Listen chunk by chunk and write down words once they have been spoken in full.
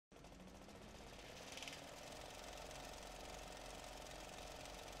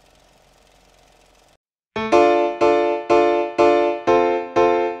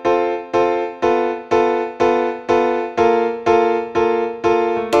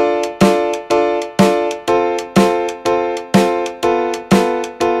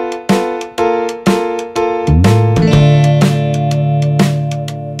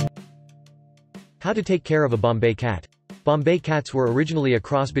How to take care of a Bombay cat. Bombay cats were originally a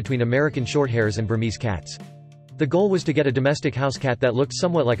cross between American Shorthairs and Burmese cats. The goal was to get a domestic house cat that looked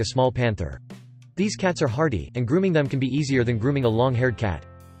somewhat like a small panther. These cats are hardy, and grooming them can be easier than grooming a long-haired cat.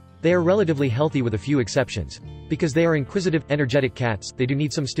 They are relatively healthy with a few exceptions. Because they are inquisitive, energetic cats, they do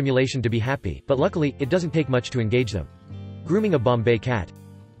need some stimulation to be happy, but luckily, it doesn't take much to engage them. Grooming a Bombay cat.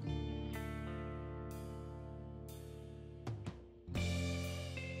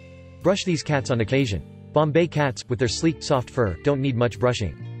 Brush these cats on occasion. Bombay cats, with their sleek, soft fur, don't need much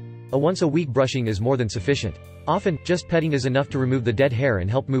brushing. A once-a-week brushing is more than sufficient. Often, just petting is enough to remove the dead hair and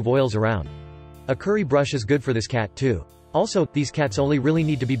help move oils around. A curry brush is good for this cat too. Also, these cats only really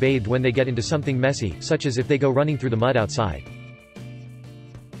need to be bathed when they get into something messy, such as if they go running through the mud outside.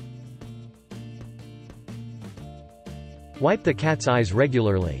 Wipe the cat's eyes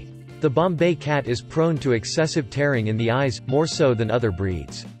regularly. The Bombay cat is prone to excessive tearing in the eyes, more so than other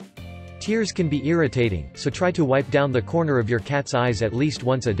breeds. Tears can be irritating, so try to wipe down the corner of your cat's eyes at least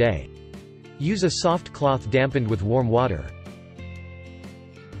once a day. Use a soft cloth dampened with warm water.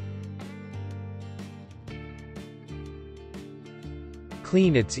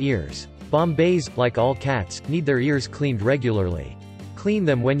 Clean its ears. Bombays, like all cats, need their ears cleaned regularly. Clean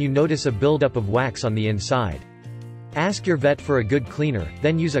them when you notice a buildup of wax on the inside. Ask your vet for a good cleaner,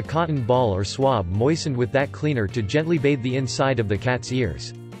 then use a cotton ball or swab moistened with that cleaner to gently bathe the inside of the cat's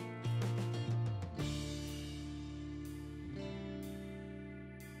ears.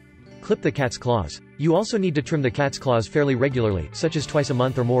 Clip the cat's claws. You also need to trim the cat's claws fairly regularly, such as twice a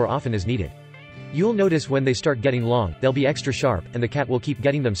month or more often as needed. You'll notice when they start getting long, they'll be extra sharp, and the cat will keep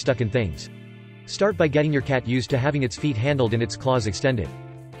getting them stuck in things. Start by getting your cat used to having its feet handled and its claws extended.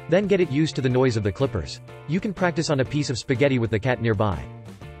 Then get it used to the noise of the clippers. You can practice on a piece of spaghetti with the cat nearby.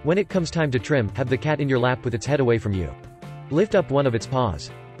 When it comes time to trim, have the cat in your lap with its head away from you. Lift up one of its paws.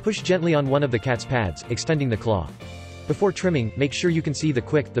 Push gently on one of the cat's pads, extending the claw. Before trimming, make sure you can see the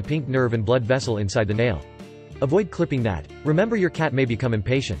pink nerve and blood vessel inside the nail. Avoid clipping that. Remember, your cat may become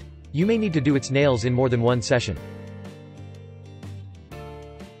impatient. You may need to do its nails in more than one session.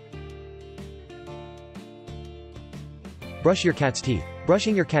 Brush your cat's teeth.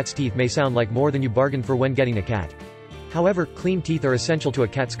 Brushing your cat's teeth may sound like more than you bargained for when getting a cat. However, clean teeth are essential to a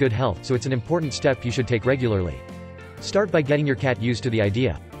cat's good health, so it's an important step you should take regularly. Start by getting your cat used to the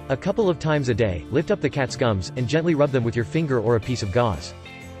idea. A couple of times a day, lift up the cat's gums, and gently rub them with your finger or a piece of gauze.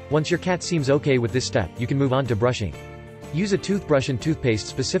 Once your cat seems okay with this step, you can move on to brushing. Use a toothbrush and toothpaste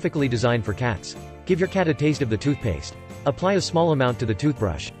specifically designed for cats. Give your cat a taste of the toothpaste. Apply a small amount to the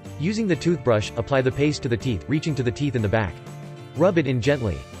toothbrush. Using the toothbrush, apply the paste to the teeth, reaching to the teeth in the back. Rub it in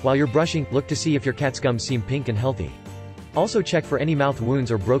gently. While you're brushing, look to see if your cat's gums seem pink and healthy. Also check for any mouth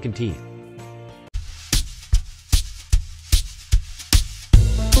wounds or broken teeth.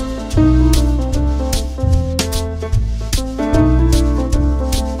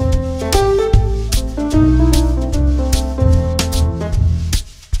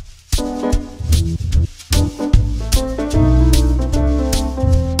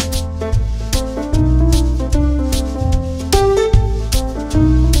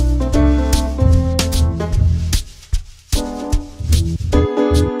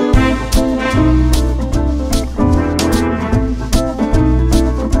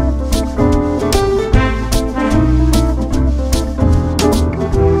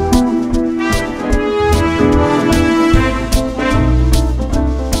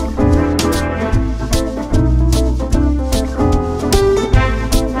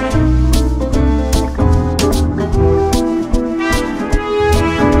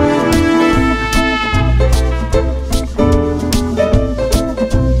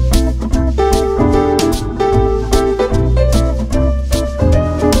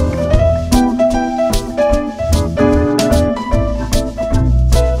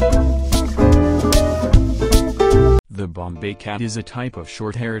 The Bombay cat is a type of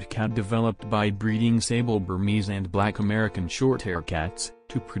short-haired cat developed by breeding sable Burmese and black American Shorthair cats,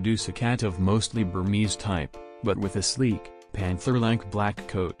 to produce a cat of mostly Burmese type, but with a sleek, panther-like black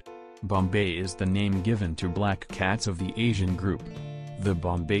coat. Bombay is the name given to black cats of the Asian group. The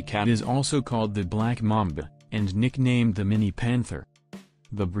Bombay cat is also called the Black Mamba, and nicknamed the mini-panther.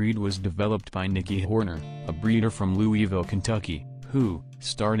 The breed was developed by Nikki Horner, a breeder from Louisville, Kentucky, who,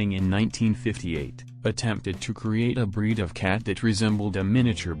 starting in 1958, attempted to create a breed of cat that resembled a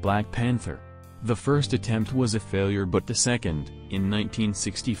miniature black panther. The first attempt was a failure, but the second, in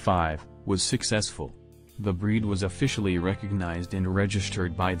 1965, was successful. The breed was officially recognized and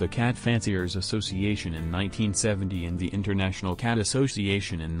registered by the Cat Fanciers Association in 1970 and the International Cat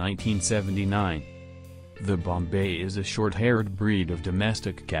Association in 1979. The Bombay is a short-haired breed of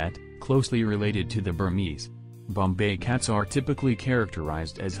domestic cat, closely related to the Burmese. Bombay cats are typically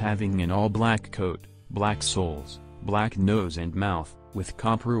characterized as having an all-black coat, black soles, black nose and mouth, with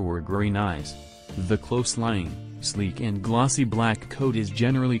copper or green eyes. The close-lying, sleek and glossy black coat is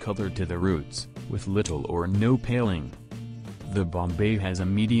generally colored to the roots, with little or no paling. The Bombay has a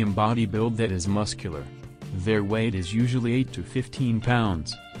medium body build that is muscular. Their weight is usually 8 to 15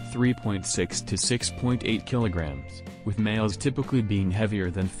 pounds, 3.6 to 6.8 kilograms, with males typically being heavier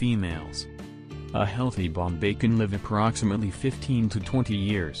than females. A healthy Bombay can live approximately 15 to 20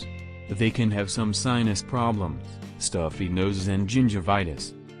 years. They can have some sinus problems, stuffy noses and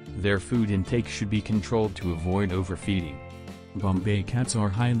gingivitis. Their food intake should be controlled to avoid overfeeding. Bombay cats are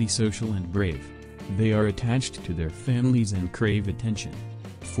highly social and brave. They are attached to their families and crave attention.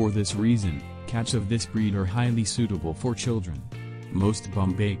 For this reason, cats of this breed are highly suitable for children. Most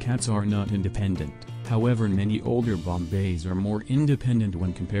Bombay cats are not independent, however many older Bombays are more independent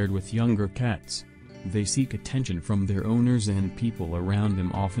when compared with younger cats. They seek attention from their owners and people around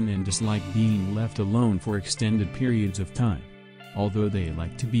them often and dislike being left alone for extended periods of time. Although they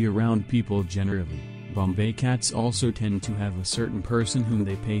like to be around people generally, Bombay cats also tend to have a certain person whom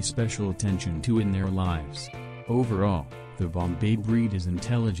they pay special attention to in their lives. Overall, the Bombay breed is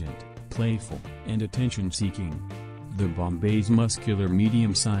intelligent, playful, and attention-seeking. The Bombay's muscular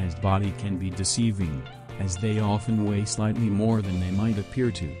medium-sized body can be deceiving, as they often weigh slightly more than they might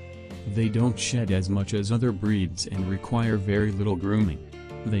appear to. They don't shed as much as other breeds and require very little grooming.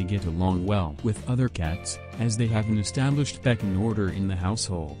 They get along well with other cats, as they have an established pecking order in the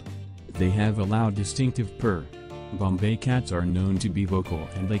household. They have a loud distinctive purr. Bombay cats are known to be vocal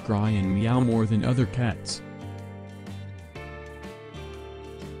and they cry and meow more than other cats.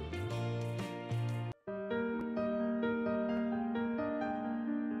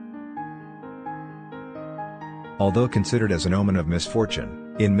 Although considered as an omen of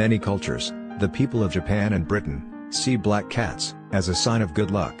misfortune, in many cultures, the people of Japan and Britain see black cats as a sign of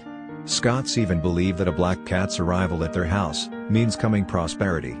good luck. Scots even believe that a black cat's arrival at their house means coming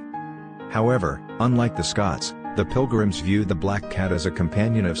prosperity. However, unlike the Scots, the Pilgrims viewed the black cat as a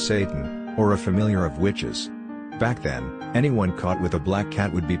companion of Satan, or a familiar of witches. Back then, anyone caught with a black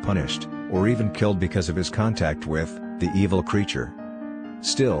cat would be punished, or even killed because of his contact with the evil creature.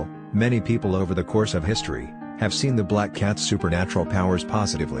 Still, many people over the course of history have seen the black cat's supernatural powers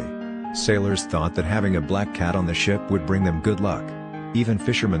positively. Sailors thought that having a black cat on the ship would bring them good luck. Even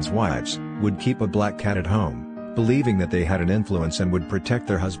fishermen's wives would keep a black cat at home, believing that they had an influence and would protect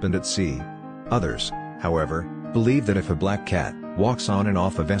their husband at sea. Others, however, believe that if a black cat walks on and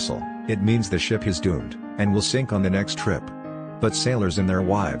off a vessel, it means the ship is doomed and will sink on the next trip. But sailors and their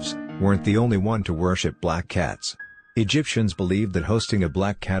wives weren't the only one to worship black cats. Egyptians believed that hosting a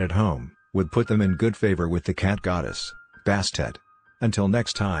black cat at home would put them in good favor with the cat goddess, Bastet. Until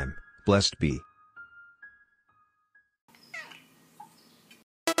next time, blessed be.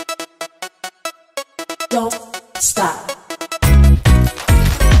 Don't stop.